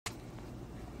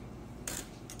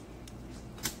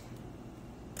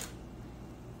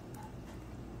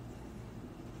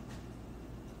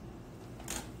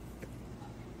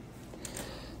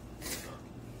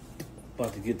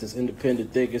About to get this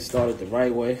independent thinking started the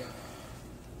right way. You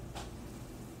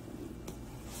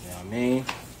know what I mean?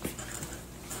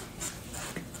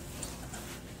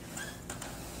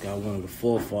 Got one of the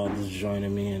forefathers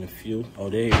joining me in a few.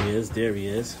 Oh, there he is. There he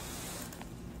is.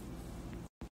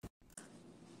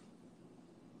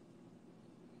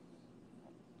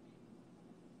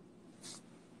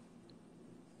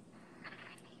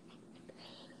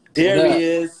 There he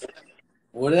is.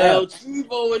 What El up?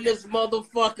 Chivo in this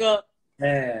motherfucker.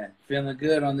 Man, feeling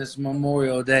good on this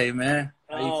Memorial Day, man.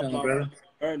 How you feeling, brother?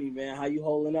 Ernie, man, how you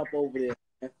holding up over there?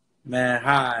 Man,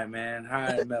 high and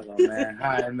mellow, man.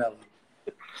 High and mellow.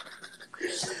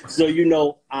 So, you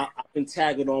know, I've been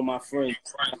tagging on my friends.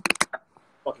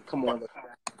 Fucking come on.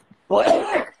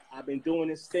 I've been doing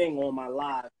this thing on my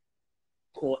live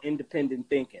called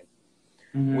Independent Thinking.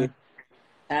 With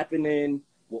happening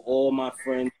with all my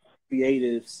friends,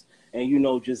 creatives, and, you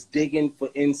know, just digging for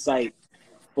insight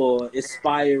for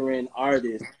aspiring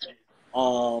artists,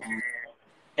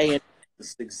 and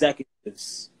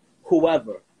executives,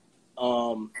 whoever,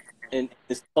 in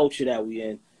this culture that we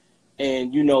in.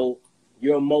 And, you know,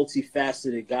 you're a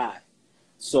multifaceted guy.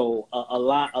 So a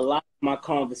lot of my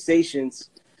conversations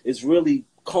is really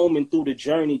combing through the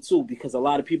journey too, because a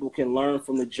lot of people can learn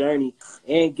from the journey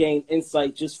and gain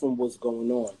insight just from what's going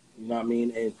on. You know what I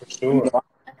mean? And sure. You know,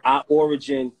 our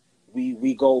origin,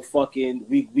 we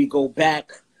go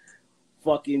back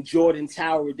fucking Jordan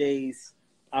Tower days.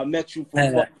 I met you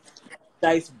from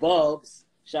Dice Bubs.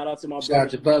 Shout out to my brother. Shout out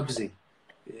to Bubsy.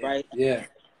 Right? Yeah.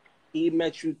 He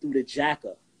met you through the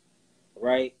Jacker,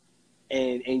 right?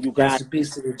 And you guys,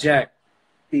 peace to the Jack.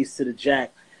 Peace to the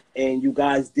Jack. And you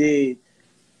guys did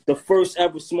the first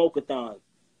ever smoke-a-thon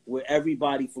where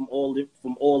everybody from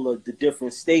all of the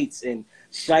different states, and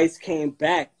Shice came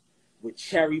back with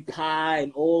cherry pie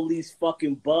and all these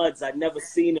fucking buds I'd never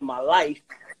seen in my life.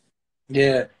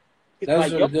 Yeah.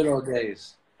 Those like, were the good old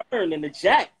days. And the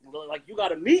Jack, like, you got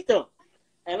to meet them.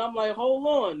 And I'm like, hold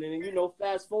on. And, you know,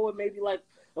 fast forward maybe like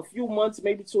a few months,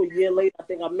 maybe to a year later, I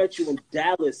think I met you in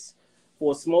Dallas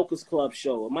for a Smokers Club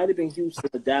show. It might have been Houston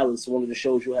or Dallas, one of the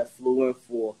shows you had flew in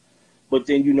for. But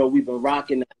then, you know, we've been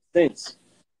rocking that since.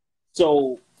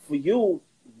 So for you,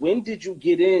 when did you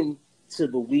get into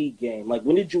the weed game? Like,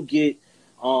 when did you get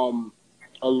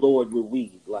allured with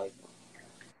weed? Like,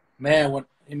 man,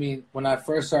 when I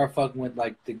first started fucking with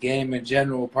like the game in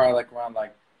general, probably like around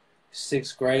like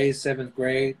 6th grade, 7th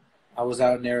grade. I was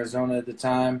out in Arizona at the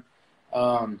time.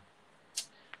 All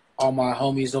my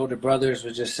homies' older brothers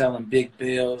were just selling big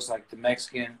bills, like the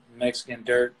Mexican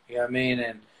dirt, you know what I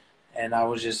mean? And I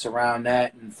was just around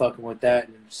that and fucking with that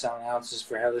and selling ounces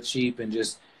for hella cheap. And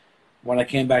just when I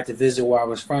came back to visit where I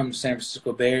was from, San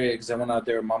Francisco Bay Area, because I went out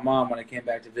there with my mom, when I came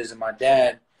back to visit my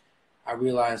dad, I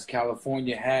realized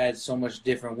California had so much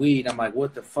different weed. I'm like,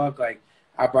 what the fuck? Like,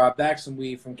 I brought back some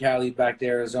weed from Cali back to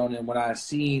Arizona, and when I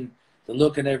seen the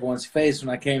look on everyone's face when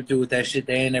I came through with that shit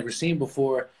they ain't never seen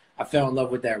before, I fell in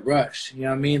love with that rush. You know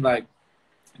what I mean? Like,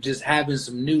 just having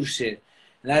some new shit.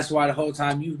 And that's why the whole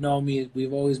time you've known me,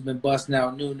 we've always been busting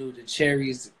out new, the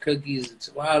cherries, the cookies,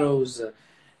 the gelatos,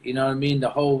 you know what I mean? The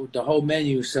whole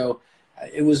menu. So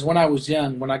it was when I was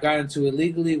young. When I got into it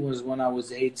legally was when I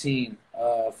was 18,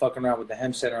 fucking around with the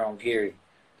Hemp Center on Geary,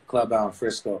 the club out in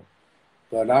Frisco.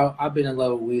 But I've been in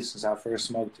love with weed since I first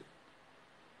smoked it.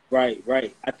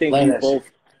 Right. I think we both.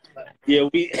 Yeah,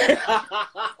 we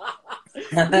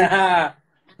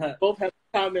both have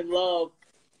common love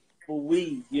for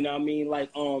weed. You know what I mean? Like,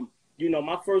 you know,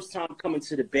 my first time coming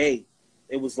to the Bay,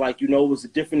 it was like, you know, it was a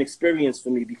different experience for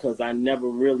me because I never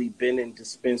really been in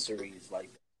dispensaries like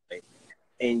that. Right?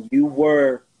 And you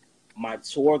were my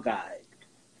tour guide.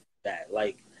 That,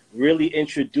 like, really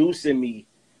introducing me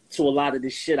to a lot of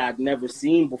this shit I'd never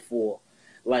seen before.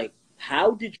 Like,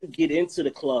 how did you get into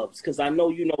the clubs? Because I know,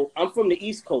 you know, I'm from the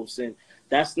East Coast, and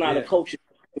that's not a culture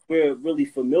we're really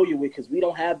familiar with because we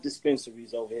don't have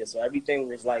dispensaries over here. So everything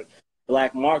was like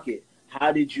black market.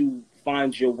 How did you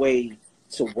find your way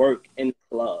to work in the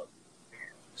club?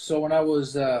 So when I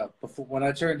was when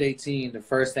I turned 18, the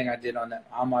first thing I did on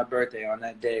my birthday on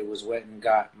that day was went and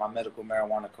got my medical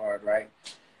marijuana card, right?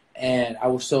 And I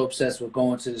was so obsessed with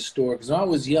going to the store because when I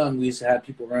was young, we used to have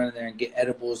people run in there and get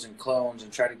edibles and clones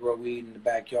and try to grow weed in the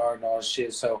backyard and all this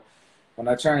shit. So when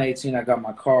I turned 18, I got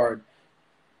my card.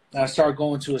 And I started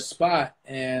going to a spot,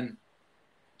 and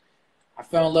I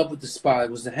fell in love with the spot.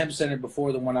 It was the Hemp Center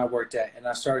before the one I worked at, and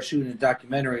I started shooting a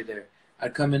documentary there.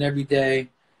 I'd come in every day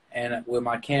and with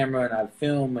my camera, and I'd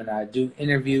film, and I'd do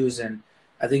interviews, and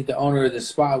I think the owner of the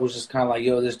spot was just kind of like,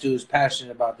 yo, this dude's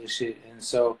passionate about this shit. And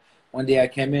so one day I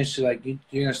came in, she's like, you're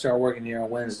going to start working here on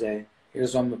Wednesday.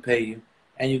 Here's what I'm going to pay you.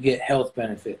 and you get health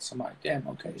benefits. I'm like, damn,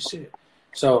 okay, shit.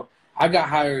 So I got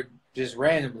hired just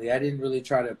randomly. I didn't really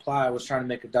try to apply. I was trying to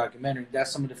make a documentary.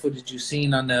 That's some of the footage you've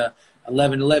seen on the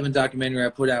 11/11 documentary I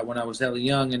put out when I was hella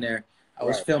young in there. I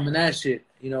was filming that shit,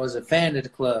 you know, as a fan of the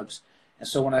clubs. And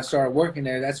so when I started working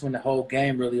there, that's when the whole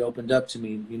game really opened up to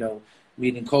me, you know,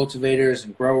 meeting cultivators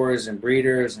and growers and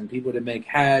breeders and people that make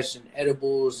hash and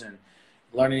edibles, and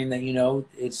learning that, you know,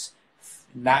 it's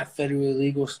not federally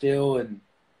legal still, and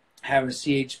having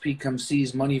CHP come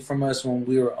seize money from us when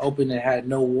we were open and had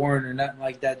no warrant or nothing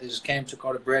like that. They just came, took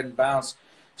all the bread and bounced.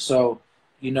 So,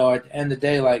 you know, at the end of the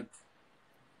day, like,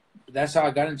 that's how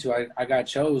I got into it. I got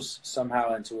chose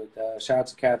somehow into it. Shout out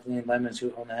to Kathleen Lemons,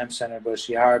 who owned the Hemp Center, but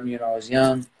she hired me when I was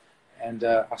young, and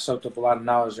I soaked up a lot of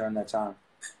knowledge during that time.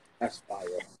 That's fire.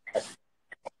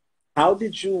 How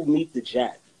did you meet the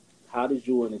Jack? How did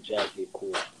you and the Jack get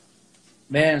cool?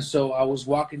 Man, so I was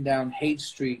walking down Haight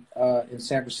Street in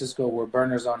San Francisco, where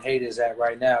Berners on Haight is at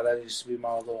right now. That used to be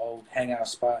my little old hangout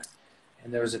spot.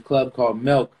 And there was a club called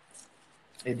Milk,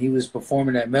 and he was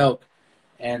performing at Milk.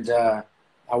 And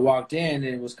I walked in,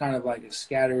 and it was kind of like a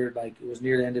scattered, like it was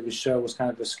near the end of his show. It was kind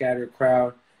of a scattered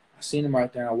crowd. I seen him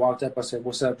right there, and I walked up. I said,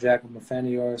 "What's up, Jack? I'm a fan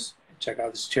of yours. Check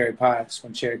out this cherry pie." That's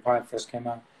when cherry pie first came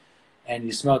out. And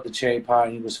he smelled the cherry pie,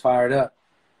 and he was fired up.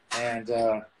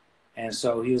 And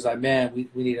so he was like, "Man,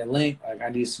 we need a link. Like, I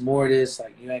need some more of this.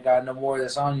 Like, you ain't got no more of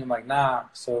this on you." I'm like, "Nah."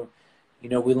 So, you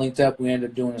know, we linked up. We ended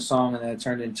up doing a song, and then it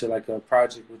turned into like a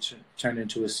project, which turned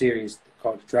into a series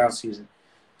called The Drought Season.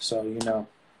 So, you know,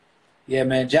 yeah,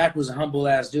 man, Jack was a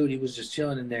humble-ass dude. He was just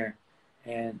chilling in there.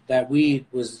 And that weed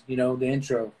was, you know, the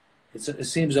intro. It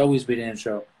seems to always be the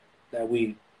intro, that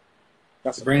weed.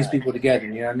 It brings people together,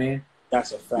 you know what I mean?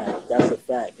 That's a fact. That's a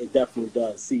fact. It definitely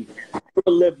does. See,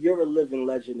 you're a living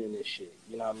legend in this shit.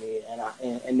 You know what I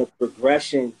mean? And the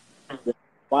progression, the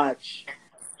watch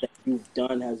that you've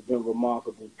done has been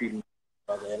remarkable to me,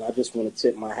 brother. And I just want to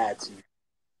tip my hat to you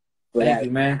for Thank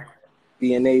you, man.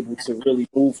 Being able to really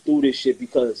move through this shit,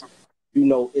 because, you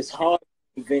know, it's hard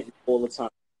to invent all the time.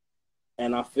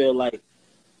 And I feel like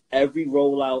every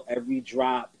rollout, every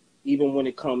drop, even when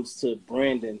it comes to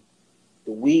branding,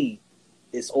 the weed,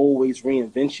 it's always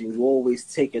reinvention. You always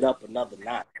take it up another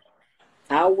notch.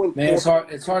 How important? Man,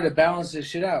 it's hard to balance this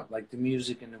shit out, like the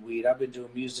music and the weed. I've been doing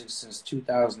music since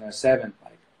 2007,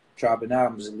 like dropping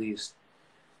albums at least.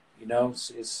 You know,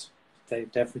 it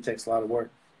definitely takes a lot of work.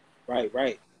 Right,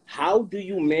 right. How do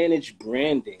you manage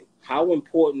branding? How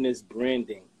important is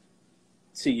branding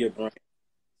to your brand,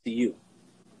 to you?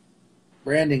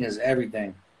 Branding is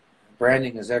everything.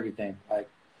 Branding is everything. Like,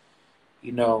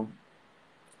 you know,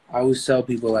 I always tell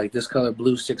people, like, this color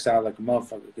blue sticks out like a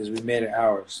motherfucker because we made it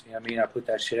ours. You know what I mean? I put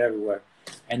that shit everywhere.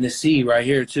 And the C right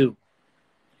here, too.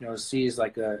 You know, the C is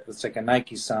like it's like a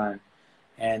Nike sign.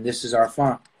 And this is our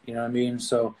font. You know what I mean?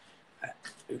 So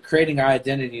creating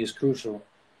identity is crucial.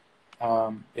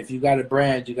 If you got a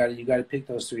brand, you got to pick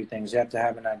those three things. You have to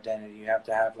have an identity. You have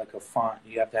to have like a font.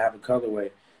 You have to have a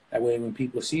colorway. That way, when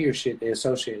people see your shit, they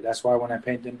associate it. That's why when I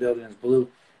paint them buildings blue,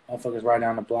 motherfuckers right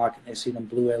down the block and they see them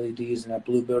blue LEDs in that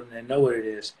blue building, they know what it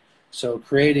is. So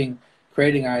creating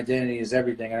identity is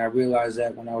everything. And I realized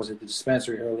that when I was at the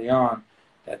dispensary early on,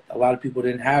 that a lot of people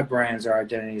didn't have brands or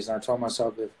identities. And I told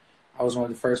myself, if I was one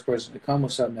of the first person to come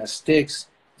with something that sticks,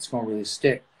 it's going to really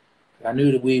stick. I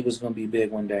knew the weed was going to be big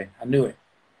one day. I knew it.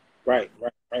 Right.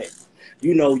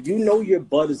 You know your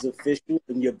bud is official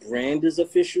and your brand is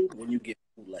official when you get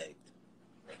bootlegged,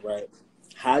 right?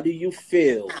 How do you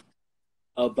feel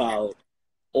about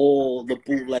all the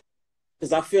bootleg?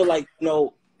 Because I feel like, you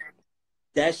know,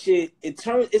 that shit,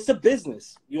 it's a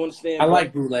business. You understand? I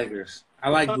like bootleggers.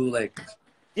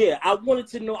 Yeah, I wanted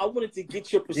to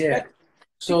get your perspective. Yeah.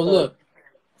 So look,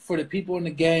 for the people in the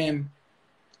game,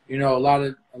 you know, a lot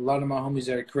of my homies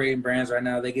that are creating brands right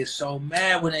now, they get so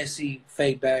mad when they see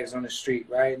fake bags on the street,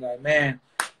 right? And like, man,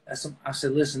 I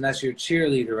said, listen, that's your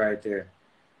cheerleader right there,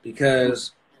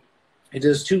 because it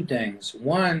does two things.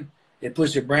 One, it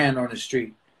puts your brand on the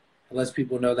street. It lets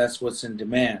people know that's what's in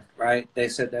demand, right? They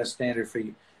set that standard for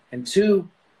you. And two,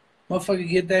 motherfucker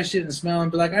get that shit and smell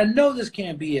and be like, I know this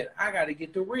can't be it. I got to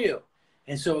get the real.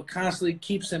 And so it constantly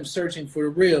keeps them searching for the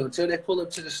real until they pull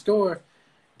up to the store.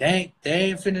 They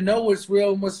ain't finna know what's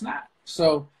real and what's not.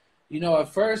 So, you know,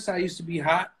 at first I used to be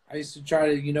hot. I used to try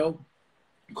to, you know,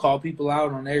 call people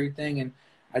out on everything. And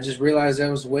I just realized that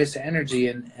was a waste of energy.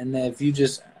 And that if you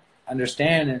just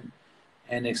understand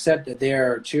and accept that they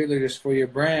are cheerleaders for your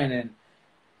brand, and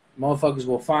motherfuckers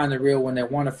will find the real when they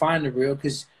want to find the real.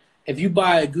 Because if you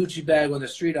buy a Gucci bag on the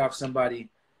street off somebody,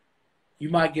 you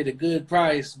might get a good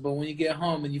price. But when you get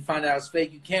home and you find out it's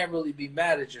fake, you can't really be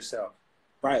mad at yourself.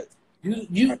 Right.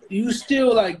 you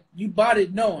still like you bought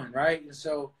it knowing, right? And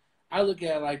so I look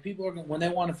at it like people are when they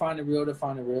want to find the real, they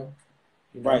find the real.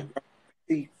 You know? Right.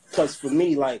 Because for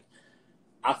me, like,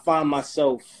 I find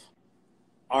myself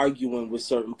arguing with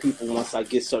certain people once I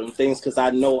get certain things because I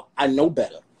know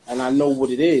better and I know what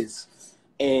it is,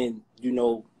 and you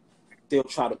know they'll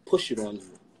try to push it on you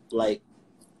like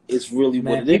it's really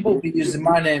what it people is. be using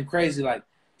my name crazy. Like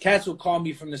cats will call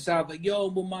me from the south, like, "Yo,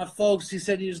 well, my folks, he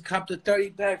said he just copped a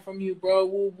 30-pack from you, bro.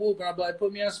 Whoop whoop." And I'm like,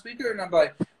 "Put me on speaker," and I'm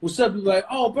like, "What's up?" People like,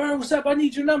 "Oh, Bern, what's up? I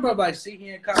need your number." I'm like, "See, he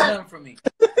ain't caught nothing from me."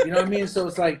 You know what I mean? So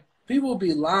it's like people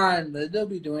be lying. They'll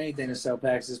be doing anything to sell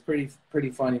packs. It's pretty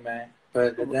funny, man.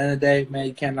 But at the end of the day, man,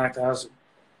 you can't knock the hustle.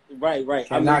 Right.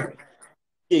 Knock it.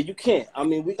 Yeah, you can't. I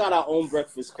mean, we got our own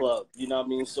breakfast club. You know what I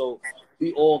mean? So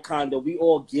we all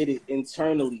get it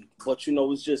internally, but you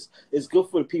know, it's good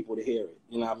for the people to hear it.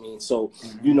 You know what I mean? So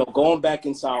you know, going back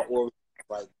into our origin,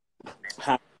 like,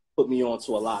 have put me on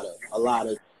to a lot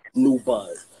of new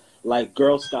buzz, like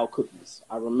Girl Scout cookies.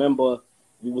 I remember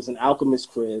we was in Alchemist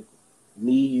crib,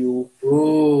 me, you.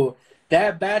 Ooh,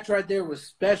 that batch right there was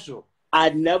special. I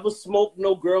never smoked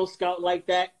no Girl Scout like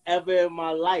that ever in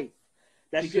my life.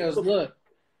 Because look,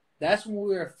 that's when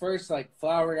we were first like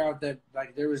flowering out that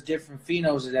like there was different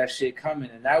phenos of that shit coming,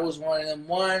 and that was one of them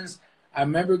ones. I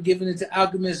remember giving it to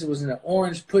Alchemist. It was in an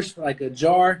orange push, like a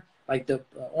jar, like the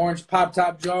orange pop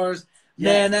top jars.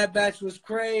 Yeah. Man, that batch was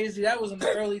crazy. That was in the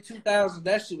early 2000s.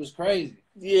 That shit was crazy.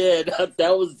 Yeah,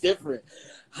 that was different.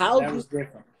 That was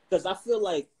different. Because I feel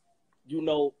like, you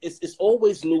know, it's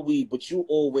always new weed, but you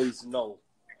always know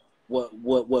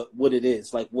what it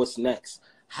is, like what's next.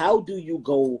 How do you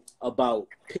go about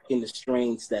picking the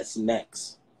strains that's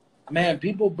next? Man,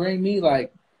 people bring me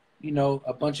like, you know,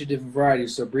 a bunch of different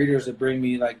varieties. So breeders that bring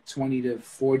me like 20 to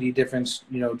 40 different,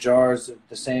 you know, jars of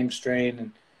the same strain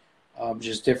and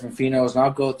just different phenos. And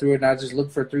I'll go through it and I just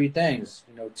look for three things,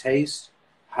 you know, taste,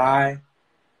 high,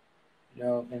 you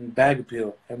know, and bag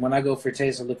appeal. And when I go for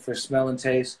taste, I look for smell and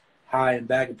taste, high, and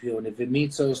bag appeal. And if it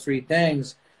meets those three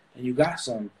things, then you got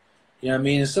some. You know what I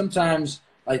mean? And sometimes,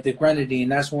 like the grenadine,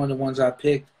 that's one of the ones I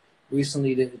picked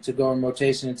recently to go in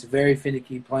rotation. It's a very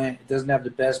finicky plant. It doesn't have the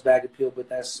best bag appeal, but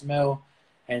that smell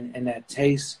and that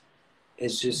taste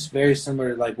is just very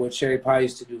similar to like what cherry pie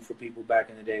used to do for people back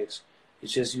in the days.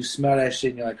 It's just you smell that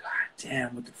shit and you're like, God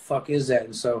damn, what the fuck is that?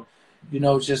 And so, you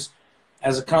know, just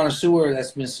as a connoisseur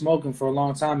that's been smoking for a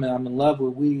long time and I'm in love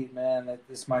with weed, man,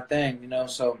 that's my thing, you know.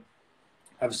 So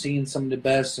I've seen some of the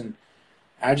best and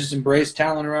I just embrace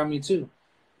talent around me too.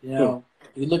 You know,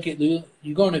 you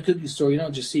go in a cookie store, you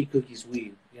don't just see cookies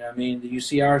weed. You know what I mean? You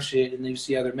see our shit and then you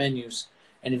see other menus.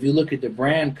 And if you look at the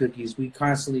brand cookies, we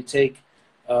constantly take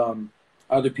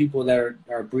other people that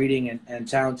are breeding and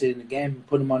talented in the game and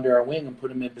put them under our wing and put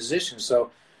them in position. So,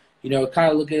 you know,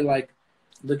 kind of look at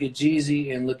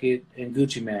Jeezy and look at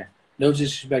Gucci Man. No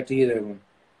disrespect to either of them.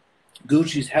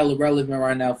 Gucci's hella relevant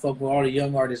right now. Fuck with all the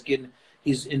young artists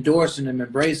he's endorsing them,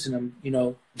 embracing them. You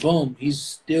know, boom, he's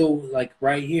still like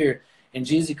right here. And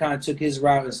Jeezy kind of took his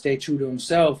route and stayed true to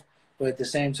himself. But at the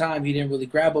same time, he didn't really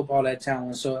grab up all that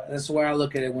talent. So that's the way I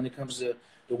look at it when it comes to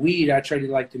the weed. I treat it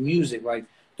like the music. Like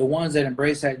the ones that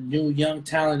embrace that new young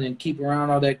talent and keep around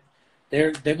all that,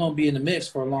 they're going to be in the mix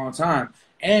for a long time.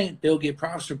 And they'll get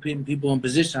props for putting people in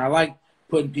position. I like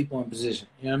putting people in position.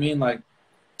 You know what I mean? Like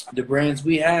the brands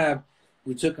we have,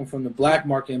 we took them from the black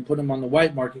market and put them on the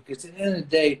white market. Because at the end of the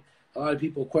day, a lot of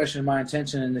people question my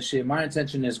intention in this shit. My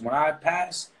intention is when I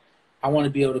pass, I want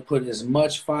to be able to put as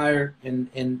much fire in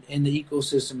the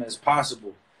ecosystem as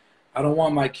possible. I don't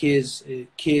want my kids,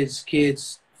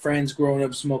 friends growing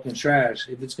up smoking trash.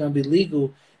 If it's going to be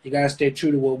legal, you got to stay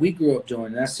true to what we grew up doing.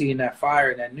 And that's seeing that fire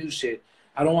and that new shit.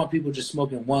 I don't want people just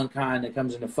smoking one kind that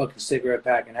comes in a fucking cigarette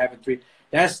pack and having three.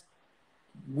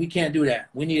 We can't do that.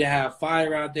 We need to have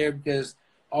fire out there because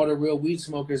all the real weed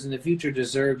smokers in the future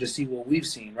deserve to see what we've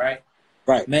seen, right?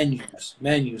 Right. Menus.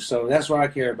 So that's what I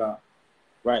care about.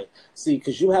 Right. See,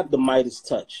 because you have the Midas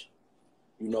touch.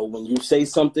 You know, when you say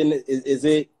something is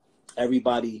it,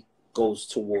 everybody goes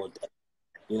toward that.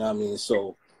 You know what I mean?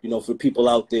 So, you know, for people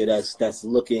out there that's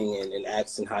looking and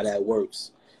asking how that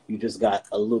works, you just got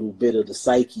a little bit of the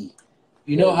psyche.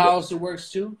 You know how else it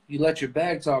works too? You let your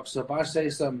bag talk. So if I say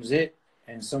something's it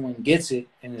and someone gets it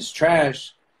and it's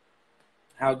trash,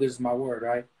 how good is my word,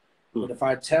 right? But if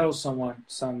I tell someone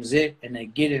something's it and they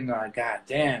get it and they're like, God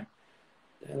damn,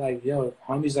 they're like, yo,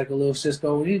 homie's like a little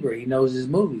Cisco Lieber. He knows his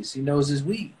movies. He knows his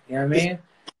weed. You know what I mean?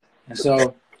 And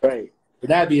so, right. With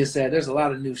that being said, there's a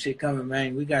lot of new shit coming,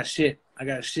 man. We got shit. I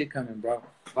got shit coming, bro.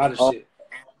 A lot of shit.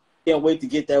 Can't wait to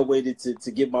get that way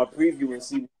to get my preview and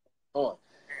see what's on.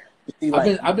 See,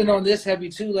 I've like, been on this heavy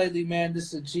too lately, man.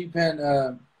 This is a G Pen,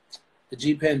 the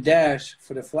G Pen Dash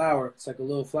for the flower. It's like a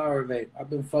little flower vape. I've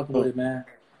been fucking with it, man.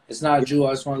 It's not a jewel.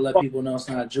 I just want to let people know it's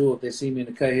not a jewel if they see me in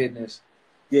the cut hitting this.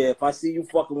 yeah, if I see you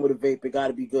fucking with a vape, it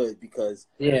gotta be good because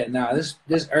Yeah, nah,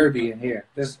 this herby in here.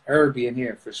 This herby in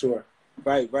here for sure.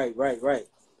 right.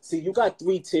 See, you got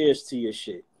 3 tiers to your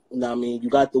shit. You know what I mean? You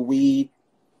got the weed.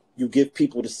 You give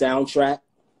people the soundtrack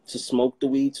to smoke the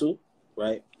weed to,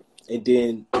 right? And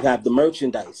then you have the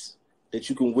merchandise that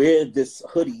you can wear this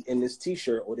hoodie and this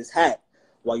T-shirt or this hat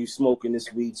while you're smoking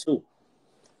this weed too.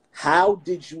 How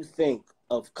did you think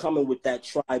of coming with that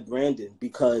tri-branding?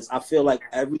 Because I feel like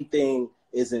everything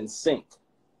is in sync.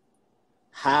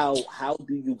 How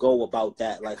do you go about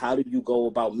that? Like, how do you go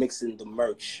about mixing the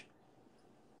merch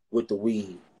with the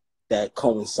weed that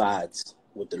coincides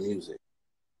with the music?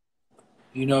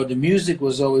 You know, the music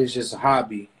was always just a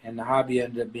hobby, and the hobby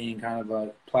ended up being kind of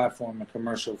a platform and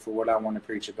commercial for what I want to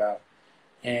preach about.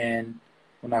 And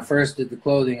when I first did the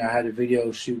clothing, I had a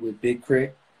video shoot with Big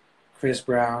Crit, Chris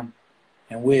Brown,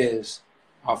 and Wiz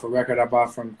off a record I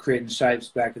bought from Crit and Shipes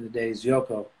back in the days,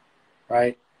 Yoko,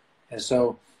 right? And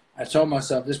so I told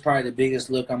myself, this is probably the biggest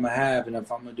look I'm going to have, and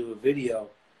if I'm going to do a video,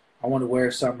 I want to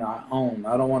wear something I own.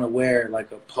 I don't want to wear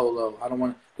like a polo. I don't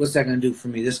want to, what's that going to do for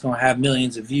me? This is going to have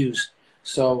millions of views.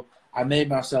 So I made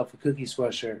myself a cookie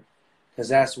sweatshirt because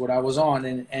that's what I was on.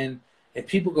 And if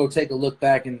people go take a look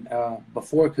back in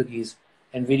before cookies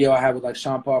and video I had with like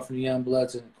Sean Paul from the Young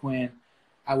Bloods and Quinn,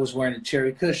 I was wearing a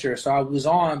Cherry Kush shirt. So I was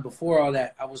on, before all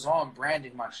that, I was on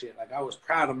branding my shit. Like I was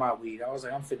proud of my weed. I was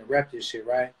like, I'm finna rep this shit,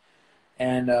 right?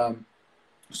 And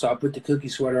so I put the cookie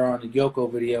sweater on the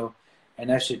Yoko video,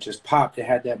 and that shit just popped. It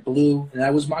had that blue, and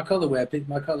that was my colorway. I picked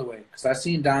my colorway because I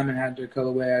seen Diamond had their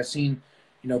colorway. I seen,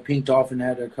 you know, Pink Dolphin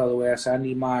had their colorway. I said, I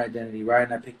need my identity, right?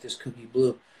 And I picked this cookie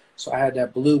blue. So I had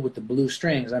that blue with the blue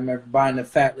strings. I remember buying the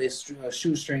fat lace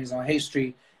shoestrings on Hay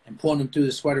Street and pulling them through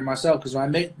the sweater myself. Because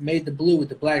when I made the blue with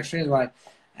the black strings, I'm like,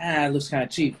 it looks kind of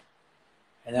cheap.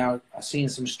 And now I seen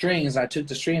some strings. I took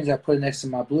the strings, I put it next to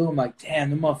my blue. I'm like, damn,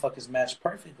 the motherfuckers match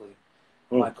perfectly.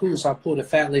 I'm like, cool. So I pulled the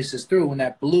fat laces through, and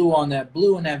that blue on that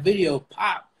blue in that video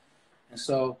popped. And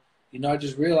so, you know, I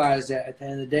just realized that at the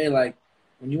end of the day, like,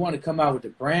 when you want to come out with the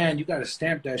brand, you got to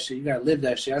stamp that shit. You got to live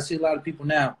that shit. I see a lot of people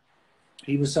now,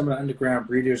 even some of the underground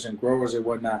breeders and growers and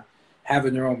whatnot,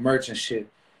 having their own merch and shit.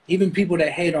 Even people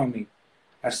that hate on me,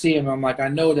 I see them. I'm like, I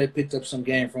know they picked up some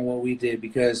game from what we did,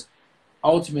 because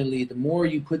ultimately, the more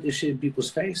you put this shit in people's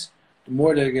face, the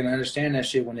more they're going to understand that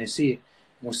shit when they see it.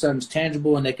 When something's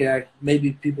tangible and they can,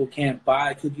 maybe people can't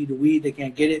buy cookie to weed, they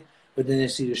can't get it, but then they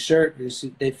see the shirt,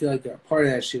 they feel like they're a part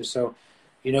of that shit. So,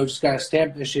 you know, just got to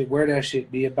stamp that shit, wear that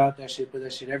shit, be about that shit, put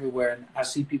that shit everywhere. And I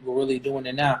see people really doing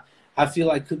it now. I feel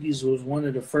like Cookies was one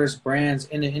of the first brands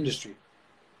in the industry.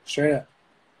 Straight up.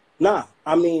 Nah,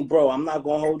 I mean, bro, I'm not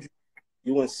going to hold you.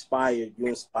 You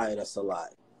inspired us a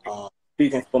lot.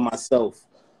 Speaking for myself,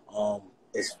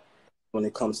 it's when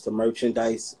it comes to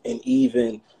merchandise and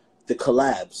even the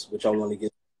collabs, which I want to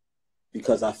get,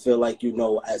 because I feel like, you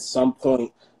know, at some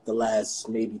point, the last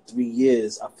maybe 3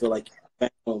 years, I feel like you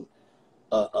found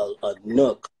a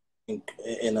nook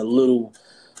and a little,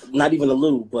 not even a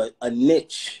little, but a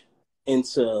niche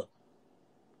into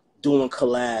doing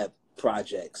collab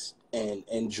projects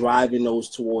and driving those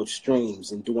towards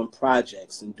streams and doing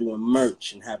projects and doing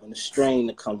merch and having a strain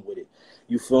to come with it.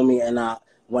 You feel me? And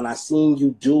when I seen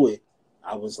you do it,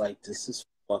 I was like, this is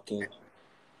fucking,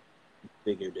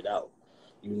 figured it out.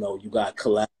 You know, you got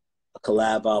a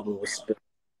collab album with Spill.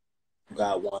 You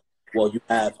got one. Well, you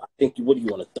have, I think, what do you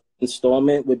want, a third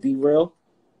installment with Be Real?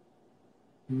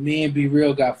 Me and Be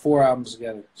Real got 4 albums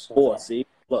together. So 4, see?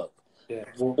 Look. Yeah,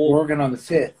 we're working on the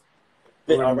 5th.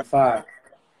 We're on the 5.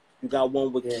 You got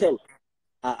one with Killer.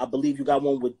 I believe you got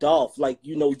one with Dolph. Like,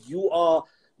 you know,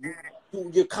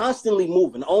 you're constantly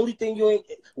moving. The only thing you ain't,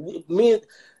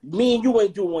 me and you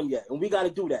ain't doing one yet, and we got to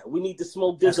do that. We need to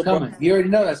smoke this. That's coming. You already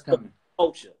know that's coming.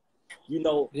 Culture, you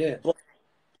know. Yeah. But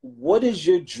what is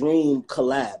your dream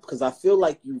collab? Because I feel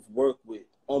like you've worked with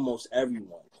almost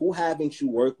everyone. Who haven't you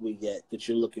worked with yet that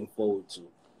you're looking forward to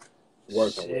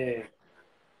working with?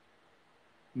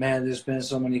 Man, there's been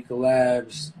so many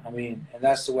collabs. I mean, and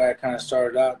that's the way I kind of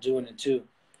started out doing it too.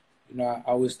 You know, I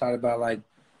always thought about, like,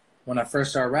 when I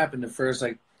first started rapping, the first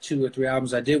like 2 or 3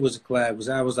 albums I did was a collab.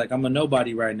 I was like, I'm a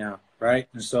nobody right now, right?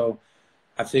 And so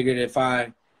I figured if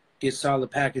I get solid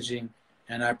packaging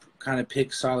and I kind of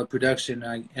pick solid production,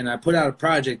 and I put out a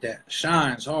project that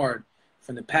shines hard,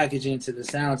 from the packaging to the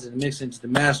sounds and the mixing to the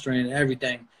mastering and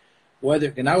everything.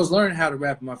 And I was learning how to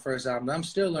rap in my first album. I'm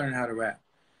still learning how to rap.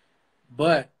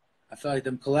 But I felt like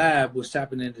them collab was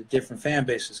tapping into different fan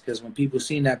bases because when people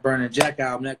seen that Burn and Jack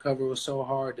album, that cover was so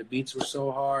hard, the beats were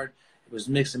so hard, it was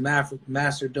mixed and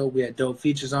mastered dope. We had dope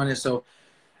features on it, so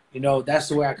you know that's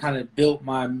the way I kind of built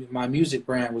my music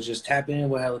brand, was just tapping in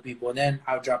with hella people, and then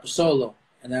I would drop a solo,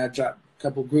 and then I drop a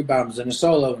couple group albums and a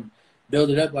solo, and build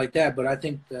it up like that. But I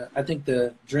think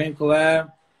the Dream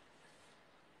collab,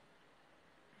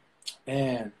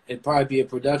 and it'd probably be a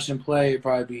production play. It'd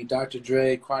probably be Dr.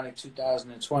 Dre, Chronic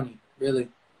 2020. Really.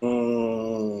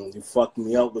 You fucked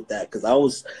me up with that because I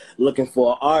was looking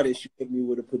for an artist. You hit me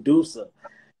with a producer.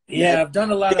 Yeah, I've done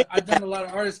a lot of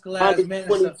artist collabs, man.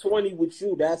 2020 with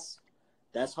you, that's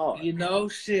hard. You know,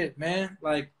 shit, man.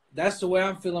 Like that's the way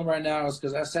I'm feeling right now. Is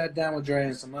because I sat down with Dre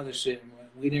and some other shit, and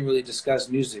we didn't really discuss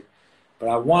music, but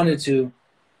I wanted to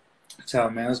tell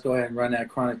him, man, let's go ahead and run that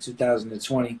Chronic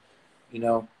 2020, you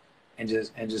know, and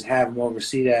just have him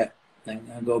oversee that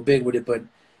and go big with it, but.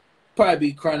 Probably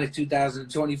be Chronic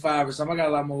 2025 or something. I got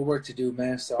a lot more work to do,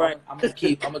 man. So right. I'm gonna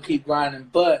keep grinding.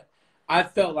 But I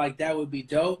felt like that would be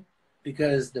dope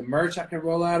because the merch I could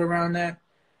roll out around that,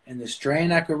 and the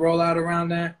strain I could roll out around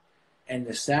that, and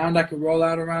the sound I could roll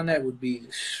out around that would be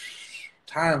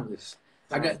timeless.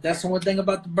 That's the one thing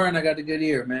about the Burn. I got a good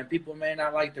ear, man. People may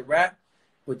not like the rap,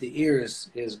 but the ear is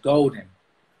golden.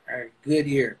 All right, good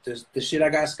ear. The shit I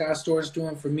got Scott Storch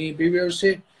doing for me, Be Real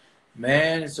shit,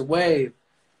 man, it's a wave.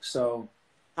 So,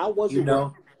 how was you it,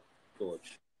 know,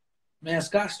 Storch? Man,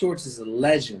 Scott Storch is a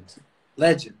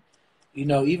legend. You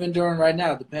know, even during right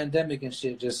now, the pandemic and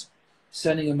shit, just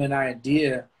sending him an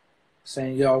idea,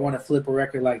 saying, yo, I want to flip a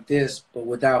record like this, but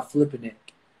without flipping it.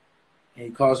 And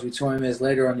he calls me 20 minutes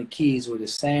later on the keys with the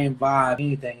same vibe,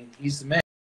 anything. He's the man.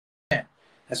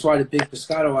 That's why the Big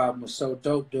Pescado album was so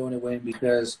dope doing it with him,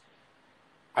 because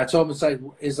I told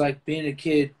him it's like being a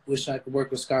kid wishing I could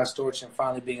work with Scott Storch and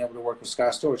finally being able to work with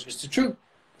Scott Storch. It's the truth.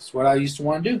 It's what I used to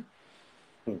want to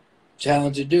do.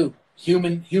 Challenge to do.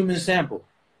 Human sample.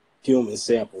 Human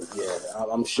sample, yeah.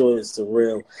 I'm sure it's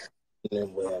surreal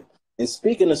with him. And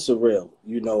speaking of surreal,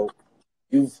 you know,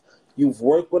 you've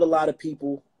worked with a lot of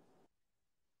people.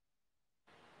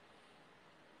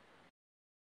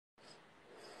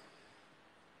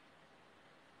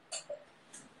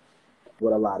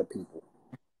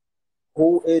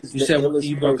 Who is you said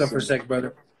you broke up for a sec,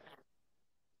 brother?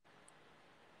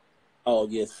 Oh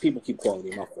yes, people keep calling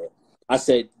me, my fault. I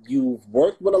said you've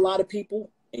worked with a lot of people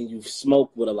and you've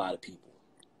smoked with a lot of people.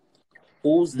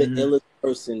 Who's the illest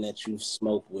person that you've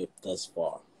smoked with thus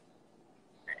far?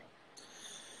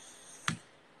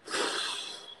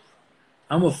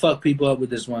 I'm gonna fuck people up with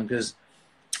this one because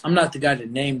I'm not the guy to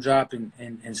name drop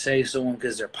and say someone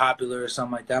because they're popular or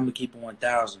something like that. I'm gonna keep it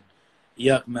 1,000.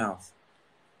 Yuck Mouth.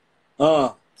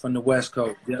 From the West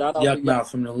Coast. Yuck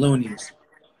Mouth from the Loonies.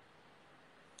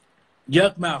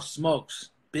 Yuck Mouth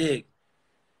smokes big,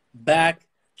 back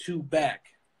to back,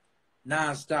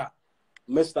 nonstop.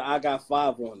 Mr. I Got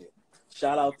 5 on it.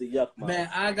 Shout out to Yuck Mouth. Man,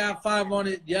 I Got 5 on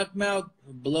it. Yuck Mouth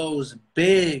blows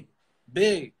big.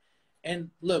 And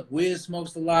look, Wiz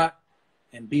smokes a lot,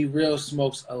 and Be Real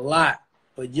smokes a lot.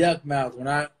 But Yuck Mouth, when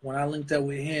I linked up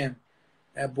with him,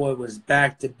 that boy was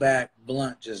back-to-back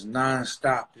blunt, just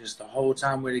nonstop, just the whole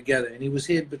time we're together. And he was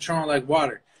hitting Patron like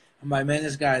water. I'm like, man,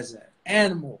 this guy's an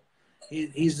animal.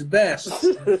 He's the best.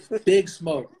 Big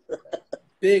smoke.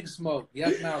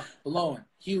 Yuck Mouth blowing.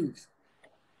 Huge.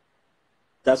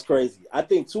 That's crazy. I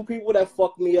think two people that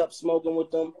fucked me up smoking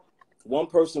with them, one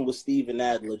person was Steven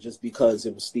Adler, just because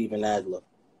it was Steven Adler.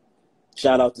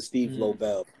 Shout out to Steve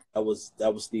Lobel. That was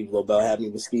Steve Lobel. Had me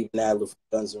with Steven Adler from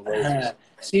Guns N' Roses.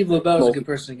 Steve Lobel's a good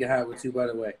person to get high with too, by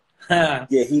the way. Yeah,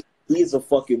 he is a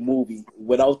fucking movie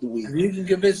without the weed. If you can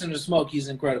convince him to smoke, he's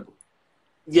incredible.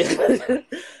 Yeah.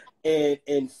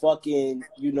 and fucking,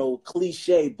 you know,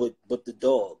 cliche, but the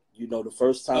dog. You know, the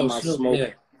first time I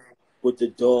smoked with the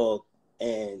dog,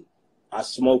 and I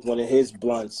smoked one of his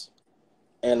blunts,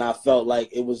 and I felt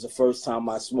like it was the first time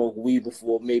I smoked weed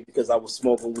before, maybe because I was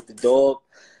smoking with the dog.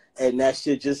 And that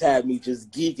shit just had me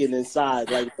just geeking inside,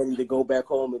 like ready to go back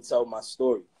home and tell my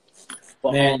story.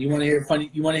 But, man, you want to hear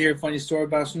a funny story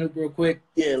about Snoop real quick?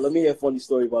 Yeah, let me hear a funny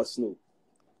story about Snoop.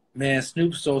 Man,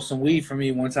 Snoop stole some weed from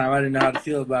me one time. I didn't know how to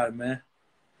feel about it, man.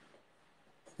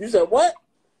 You said what?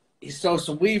 He stole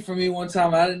some weed from me one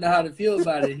time. I didn't know how to feel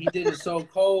about it. He did it so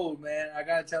cold, man. I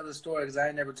gotta tell the story because I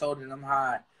ain't never told it. I'm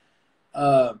high.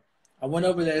 I went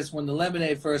over there. It's when the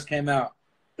lemonade first came out,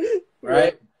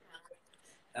 right?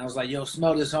 I was like, yo,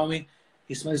 smell this, homie.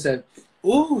 He smelled. He said,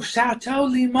 ooh, Chateau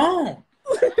Limon.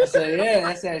 I said, yeah,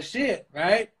 that's that shit,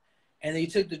 right? And then he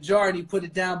took the jar and he put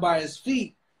it down by his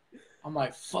feet. I'm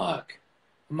like, fuck.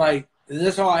 I'm like,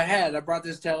 That's all I had. I brought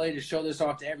this to LA to show this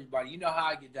off to everybody. You know how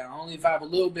I get down. Only if I have a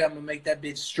little bit, I'm gonna make that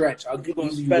bitch stretch. I'll leave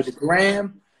you with a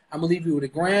gram. I'm gonna leave you with a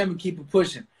gram and keep it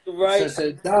pushing. Right. So I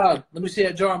said, dog, let me see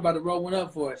that jar. I'm about to roll one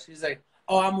up for us. He's like,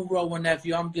 oh, I'm gonna roll one,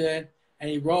 nephew. I'm good. And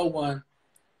he rolled one,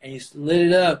 and he lit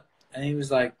it up, and he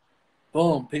was like,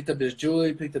 boom, picked up his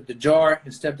jewelry, picked up the jar,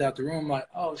 and stepped out the room. I'm like,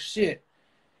 oh shit.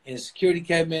 And security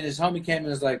came in. His homie came in and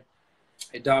was like,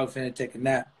 hey, dog, finna take a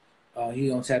nap. He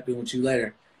gonna tap in with you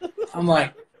later. I'm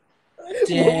like,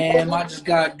 damn, I just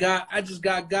got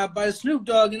got by Snoop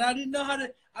Dogg, and I didn't know how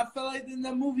to. I felt like in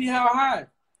that movie How High,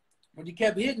 when he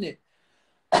kept hitting it.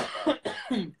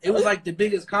 It was like the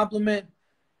biggest compliment,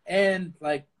 and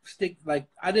like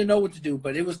I didn't know what to do,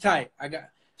 but it was tight.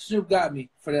 Snoop got me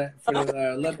for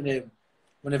the Lemonade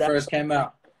when it first came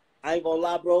out. I ain't gonna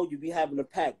lie, bro. You be having a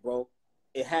pack, bro.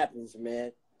 It happens,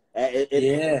 man.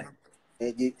 Yeah.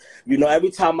 And you know,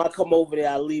 every time I come over there,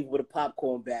 I leave with a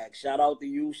popcorn bag. Shout out to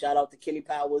you. Shout out to Kenny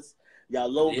Powers. Y'all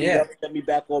load me up, send me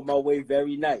back on my way.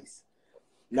 Very nice.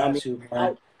 Now,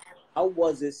 how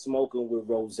was it smoking with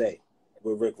Rose,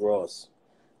 with Rick Ross?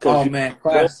 Oh, man,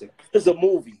 classic. It's a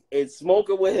movie. And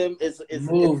smoking with him is a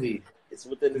movie. It's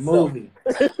within the movie.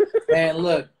 Man,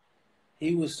 look,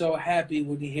 he was so happy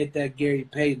when he hit that Gary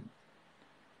Payton.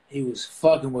 He was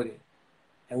fucking with it.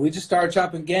 And we just started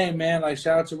chopping game, man. Like,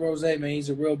 shout out to Rose, man. He's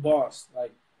a real boss.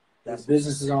 Like, his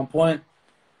business is on point.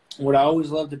 What I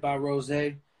always loved about Rose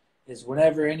is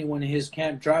whenever anyone in his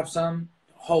camp drops something,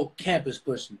 the whole camp is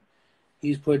pushing.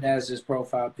 He's putting that as his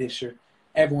profile picture.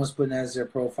 Everyone's putting that as their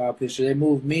profile picture. They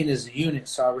move mean as a unit,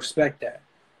 so I respect that.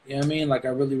 You know what I mean? Like, I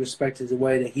really respected the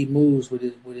way that he moves with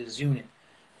his unit.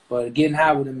 But Getting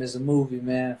High with him is a movie,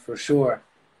 man, for sure.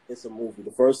 It's a movie.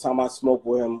 The first time I smoked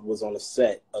with him was on the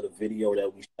set of the video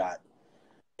that we shot.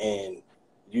 And,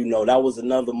 you know, that was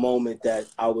another moment that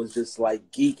I was just,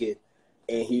 like, geeking.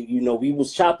 And he, you know, we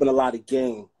was chopping a lot of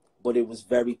game, but it was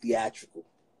very theatrical.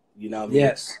 You know what I mean?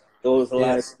 Yes. There was a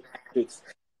lot of theatrics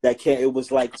that it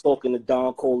was like talking to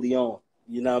Don Corleone.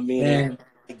 You know what I mean? Man.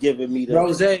 Giving me the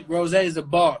Rose is a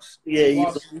boss. Yeah, he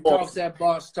talks that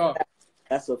boss talk.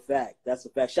 That's a fact. That's a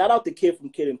fact. Shout out to Kid from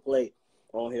Kid and Play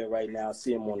on here right now. I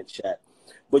see him on the chat.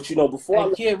 But you know,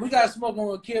 before Kid, we got smoking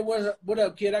with Kid. What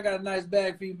up, Kid? I got a nice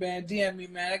bag for you, man. DM me,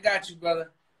 man. I got you,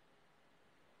 brother.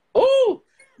 Oh,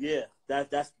 yeah.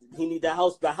 That's he need that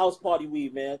house party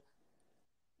weed, man.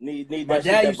 Need My that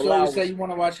dad shit used to always say, you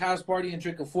want to watch House Party and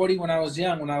drink a 40 when I was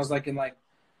young, when I was like in like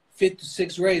 5th to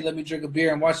 6th grade. Let me drink a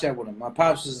beer and watch that with him. My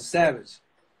pops was a savage.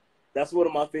 That's one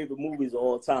of my favorite movies of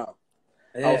all time.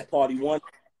 Yeah. House Party 1,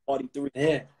 Party 3.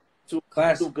 Yeah. Two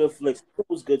Classic. good flicks. It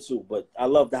was good too, but I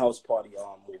love the House Party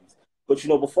movies. But you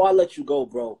know, before I let you go,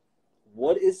 bro,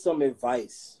 what is some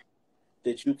advice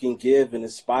that you can give an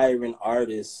aspiring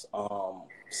artist,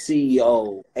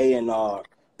 CEO, A&R,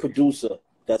 producer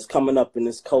that's coming up in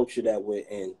this culture that we're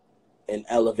in and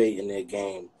elevating their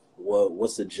game?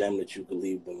 What's a gem that you could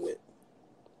leave them with?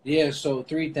 Yeah, so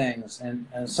 3 things, and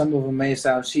some of them may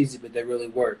sound cheesy, but they really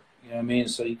work. You know what I mean?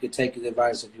 So you could take the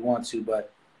advice if you want to,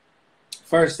 but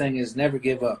first thing is never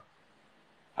give up.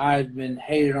 I've been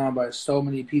hated on by so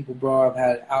many people, bro. I've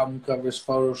had album covers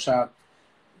photoshopped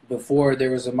before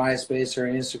there was a MySpace or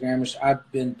an Instagram.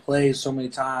 I've been played so many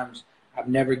times. I've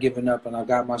never given up, and I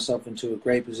got myself into a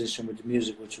great position with the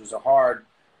music, which was a hard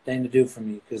thing to do for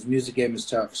me because music game is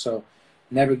tough. So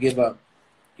never give up.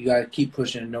 You got to keep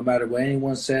pushing. No matter what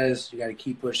anyone says, you got to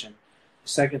keep pushing. The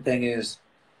second thing is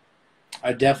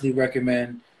I definitely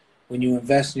recommend when you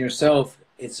invest in yourself,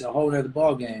 it's a whole other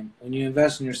ball game. When you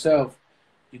invest in yourself,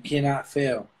 you cannot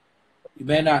fail. You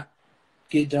may not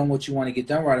get done what you want to get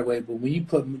done right away, but when you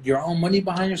put your own money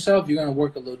behind yourself, you're going to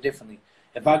work a little differently.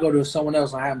 If I go to someone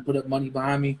else and I haven't put up money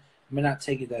behind me, I may not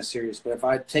take it that serious. But if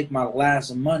I take my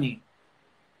last money,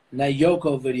 and that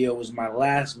Yoko video was my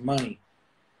last money,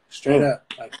 straight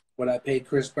up. Like what I paid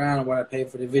Chris Brown and what I paid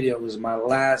for the video was my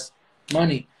last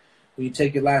money. When you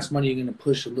take your last money, you're going to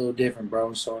push a little different,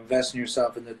 bro. So invest in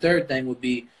yourself. And the third thing would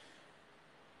be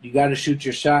you got to shoot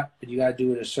your shot, but you got to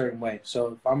do it a certain way. So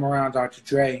if I'm around Dr.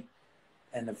 Dre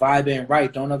and the vibe ain't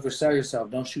right, don't oversell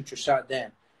yourself. Don't shoot your shot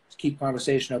then. Just keep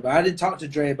conversation up. But I didn't talk to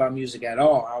Dre about music at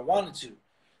all. I wanted to.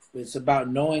 But it's about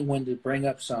knowing when to bring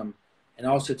up some and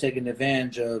also taking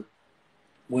advantage of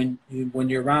when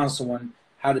you're around someone,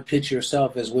 how to pitch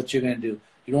yourself as what you're going to do.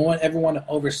 You don't want everyone to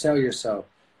oversell yourself.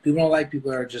 People don't like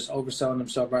people that are just overselling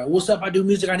themselves, right? What's up? I do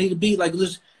music. I need a beat. Like,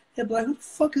 listen, yeah, but like, who the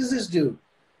fuck is this dude?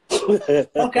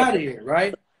 Fuck out of here,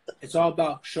 right? It's all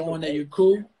about showing that you're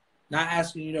cool, not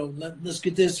asking, you know, let's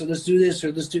get this or let's do this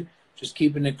or let's do. Just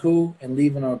keeping it cool and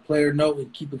leaving on a player note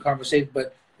and keeping conversation.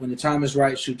 But when the time is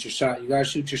right, shoot your shot. You got to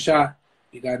shoot your shot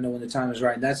You gotta know when the time is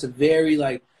right. And that's a very,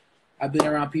 like, I've been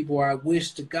around people where I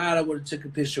wish to God I would have took a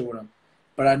picture with them.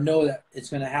 But I know that it's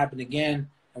going to happen again.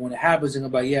 And when it happens, I'm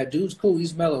going to be like, yeah, dude's cool.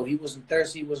 He's mellow. He wasn't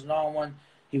thirsty. He wasn't on one.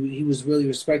 He was really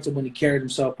respectable when he carried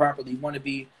himself properly. You want to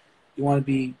be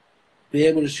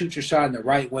able to shoot your shot in the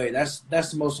right way. That's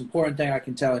the most important thing I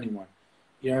can tell anyone.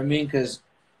 You know what I mean? Because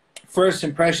first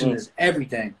impression is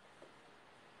everything.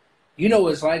 You know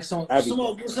what it's like. Someone,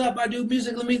 what's up? I do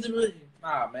music. Let me do it.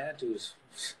 Nah, man, that dude's.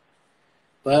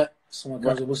 But someone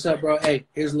comes up, what's up, bro? Hey,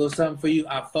 here's a little something for you.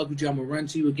 I'll fuck with you. I'm gonna run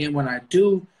to you again when I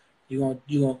do. You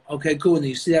gonna okay, cool. And then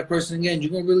you see that person again,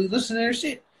 you're gonna really listen to their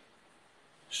shit.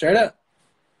 Straight up.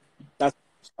 That's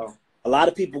a lot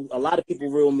of people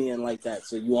reel me in like that.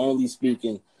 So you only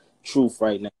speaking truth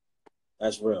right now.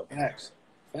 That's real. Facts.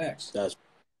 That's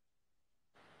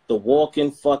the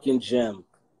walking fucking gem,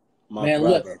 my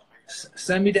brother. Look,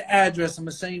 send me the address. I'm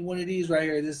gonna send you one of these right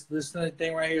here. This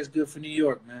thing right here is good for New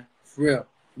York, man. For real.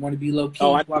 You want to be low key,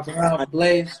 walk around,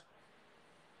 blaze.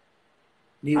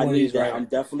 Need one of these right. I'm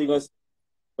definitely gonna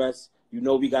express. You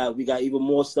know, we got even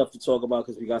more stuff to talk about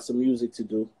because we got some music to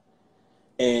do,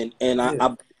 and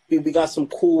we got some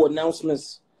cool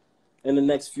announcements in the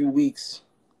next few weeks.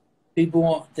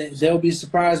 People they'll be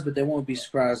surprised, but they won't be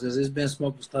surprised because it's been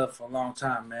Smokers Club for a long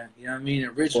time, man. You know what I mean?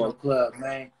 Original club,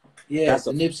 man. Yeah,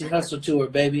 the Nipsey Hussle tour,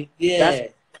 baby. Yeah.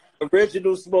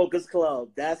 Original Smokers Club.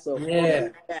 That's a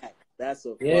fact. That's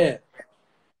a fact.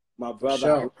 My brother,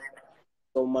 sure. Thank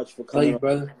you so much for coming,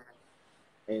 brother,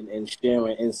 and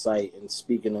sharing insight and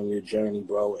speaking on your journey,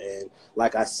 bro. And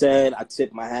like I said, I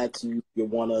tip my hat to you. You're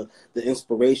one of the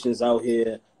inspirations out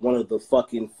here, one of the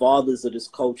fucking fathers of this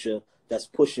culture that's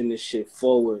pushing this shit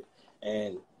forward.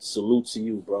 And salute to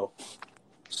you, bro.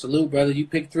 Salute, brother. You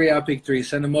pick 3, I'll pick 3.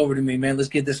 Send them over to me, man. Let's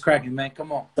get this cracking, man.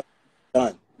 Come on.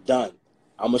 Done.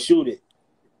 I'm going to shoot it.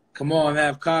 Come on,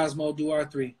 have Cosmo do our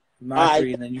 3. My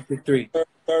 3, and then you pick 3.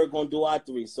 Third going to do our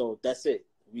 3, so that's it.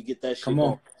 We get that shit. Come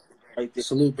on. Right there.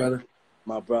 Salute, brother.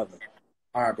 My brother.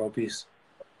 All right, bro. Peace.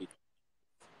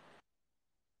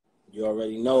 You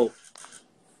already know.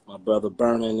 My brother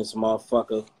BERNER in this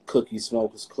motherfucker. Cookie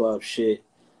Smokers Club shit.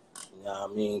 You know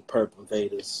what I mean? Perp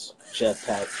Invaders.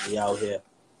 Jetpacks. We out here.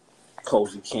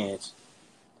 Cozy cans.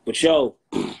 But yo,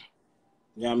 you know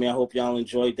what I mean? I hope y'all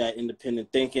enjoyed that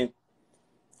independent thinking.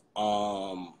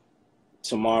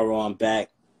 Tomorrow I'm back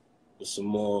with some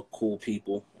more cool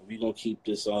people. We're gonna keep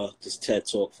this TED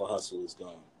Talk for hustlers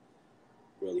going.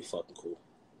 Really fucking cool.